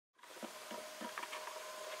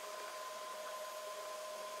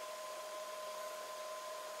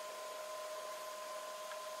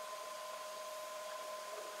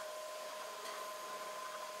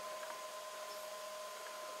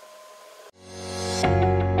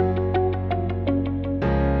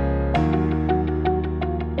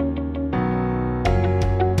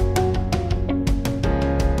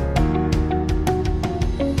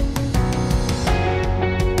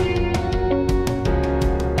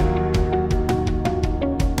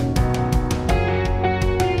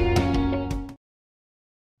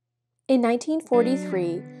In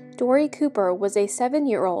 1943, Dory Cooper was a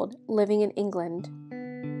 7-year-old living in England.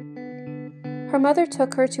 Her mother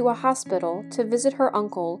took her to a hospital to visit her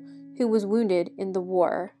uncle who was wounded in the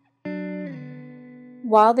war.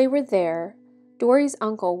 While they were there, Dory's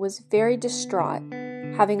uncle was very distraught,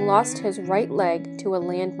 having lost his right leg to a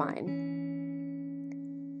landmine.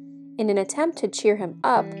 In an attempt to cheer him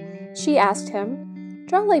up, she asked him,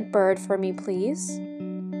 "Draw a bird for me, please."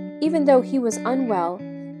 Even though he was unwell,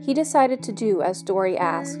 he decided to do as Dory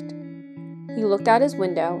asked. He looked out his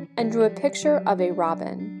window and drew a picture of a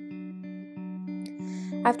robin.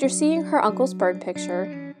 After seeing her uncle's bird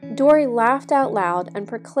picture, Dory laughed out loud and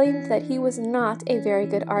proclaimed that he was not a very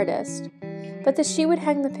good artist, but that she would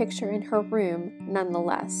hang the picture in her room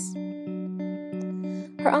nonetheless.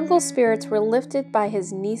 Her uncle's spirits were lifted by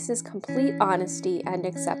his niece's complete honesty and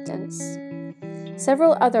acceptance.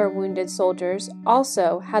 Several other wounded soldiers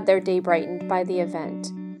also had their day brightened by the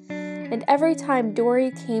event, and every time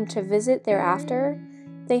Dory came to visit thereafter,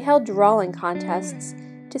 they held drawing contests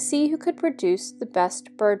to see who could produce the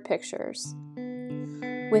best bird pictures.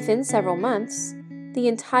 Within several months, the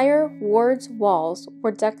entire ward's walls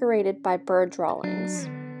were decorated by bird drawings.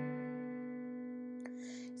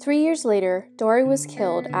 3 years later, Dory was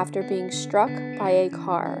killed after being struck by a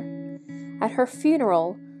car. At her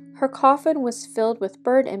funeral, her coffin was filled with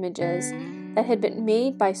bird images that had been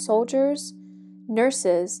made by soldiers,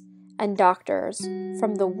 nurses, and doctors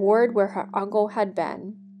from the ward where her uncle had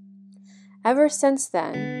been. Ever since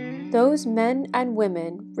then, those men and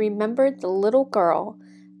women remembered the little girl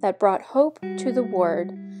that brought hope to the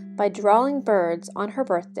ward by drawing birds on her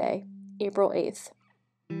birthday, April 8th.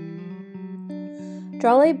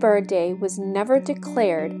 Draw Bird Day was never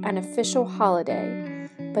declared an official holiday,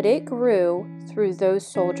 but it grew through those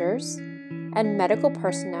soldiers and medical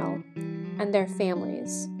personnel and their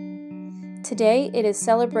families. Today, it is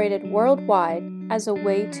celebrated worldwide as a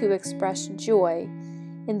way to express joy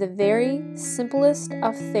in the very simplest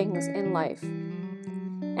of things in life,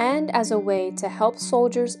 and as a way to help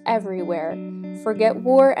soldiers everywhere forget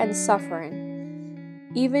war and suffering,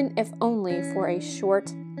 even if only for a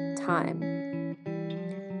short time.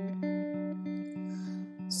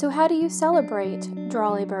 So how do you celebrate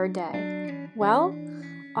Draw Bird Day? Well,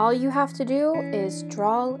 all you have to do is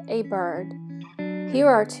draw a bird. Here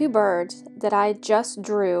are 2 birds that I just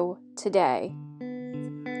drew today.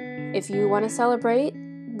 If you want to celebrate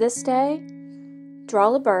this day,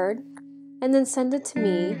 draw a bird and then send it to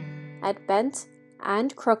me at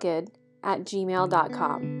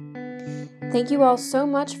bentandcrooked@gmail.com. Thank you all so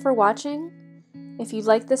much for watching. If you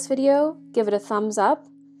like this video, give it a thumbs up,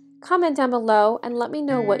 comment down below, and let me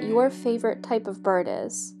know what your favorite type of bird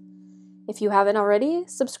is. If you haven't already,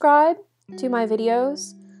 subscribe to my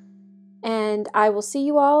videos, and I will see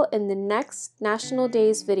you all in the next National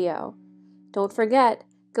Days video. Don't forget,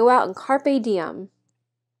 go out and carpe diem.